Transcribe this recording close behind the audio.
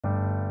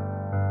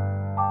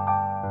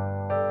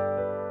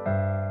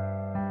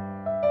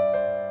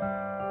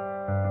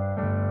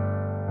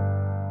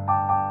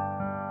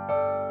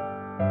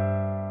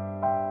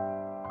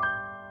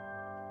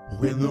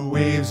when the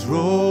waves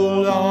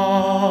roll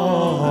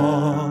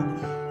on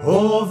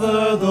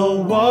over the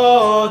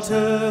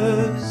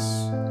waters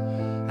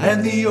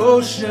and the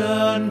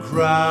ocean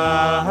cries.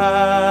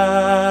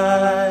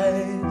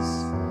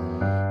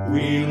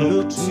 We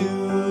look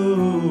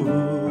to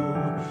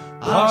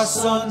our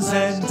sons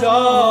and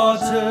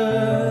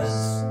daughters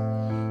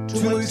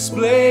to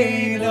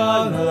explain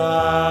our lives,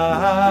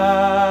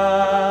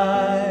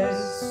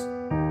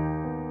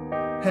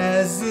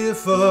 as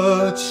if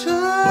a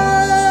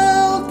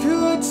child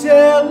could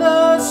tell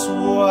us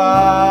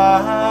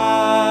why.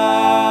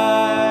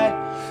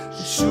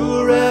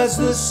 Sure as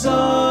the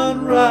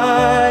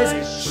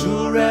sunrise,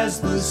 sure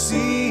as the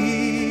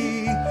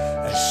sea,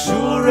 as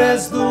sure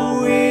as the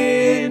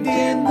wind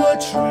in the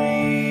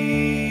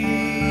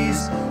trees,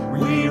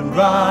 we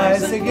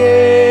rise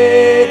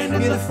again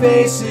in the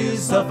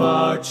faces of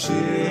our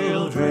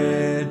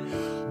children.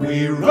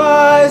 We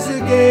rise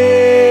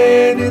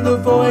again in the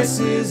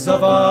voices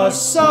of our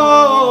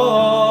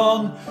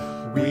song.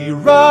 We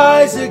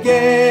rise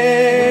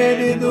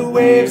again in the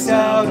waves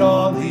out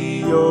on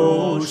the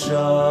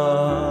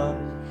ocean.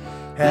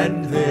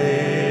 And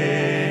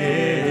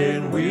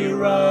then we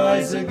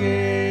rise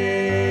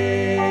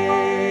again.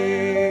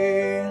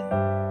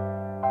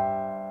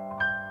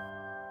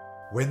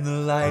 When the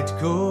light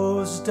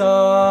goes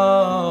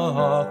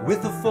dark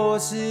with the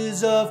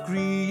forces of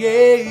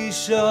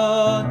creation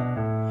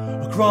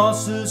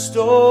across the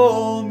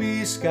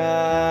stormy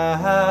sky,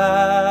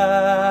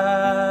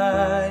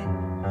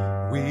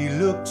 we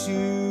look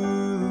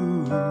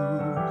to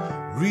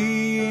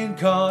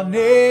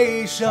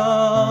reincarnation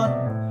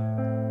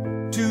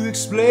to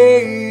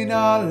explain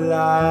our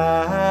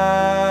lives,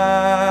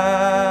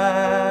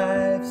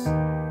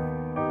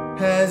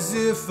 as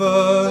if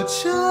a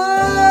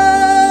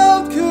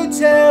child could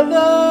tell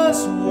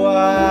us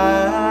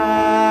why.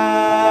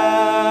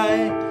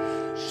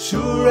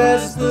 Sure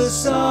as the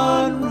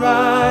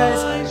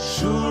sunrise,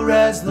 sure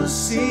as the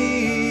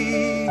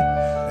sea,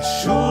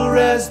 sure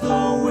as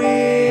the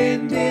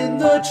wind in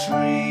the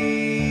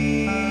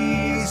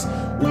trees,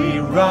 we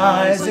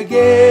rise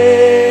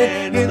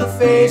again in the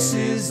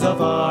faces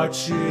of our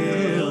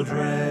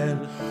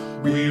children.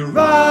 We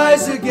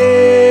rise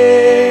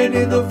again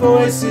in the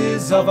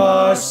voices of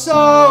our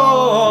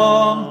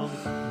song.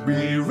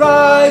 We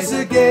rise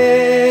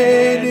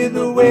again in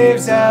the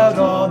waves out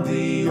on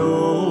the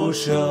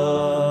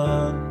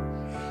ocean.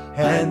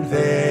 And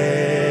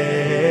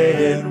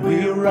then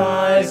we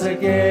rise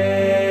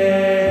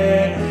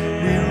again.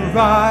 We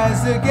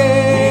rise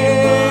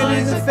again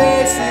in the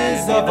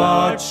faces of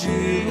our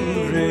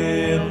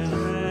children.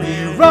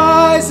 We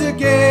rise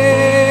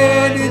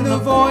again in the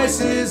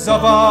voices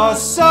of our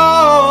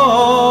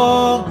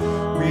song.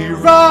 We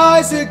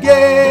rise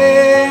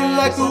again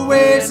like the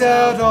waves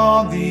out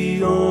on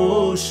the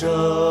ocean.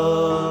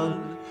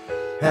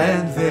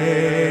 And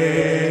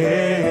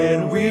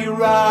then we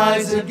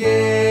rise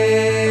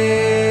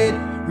again.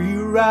 We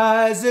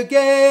rise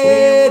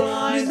again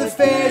in the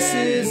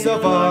faces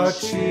of our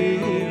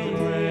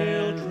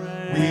children.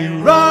 We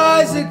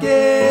rise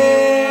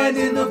again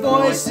in the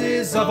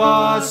voices of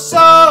our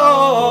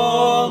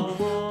song.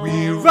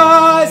 We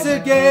rise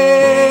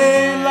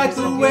again like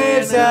the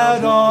waves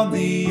out on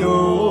the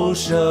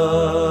ocean.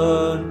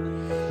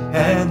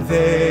 And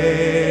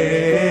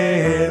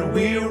then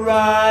we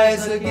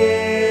rise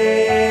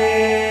again.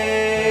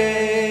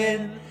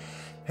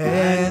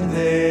 And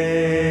then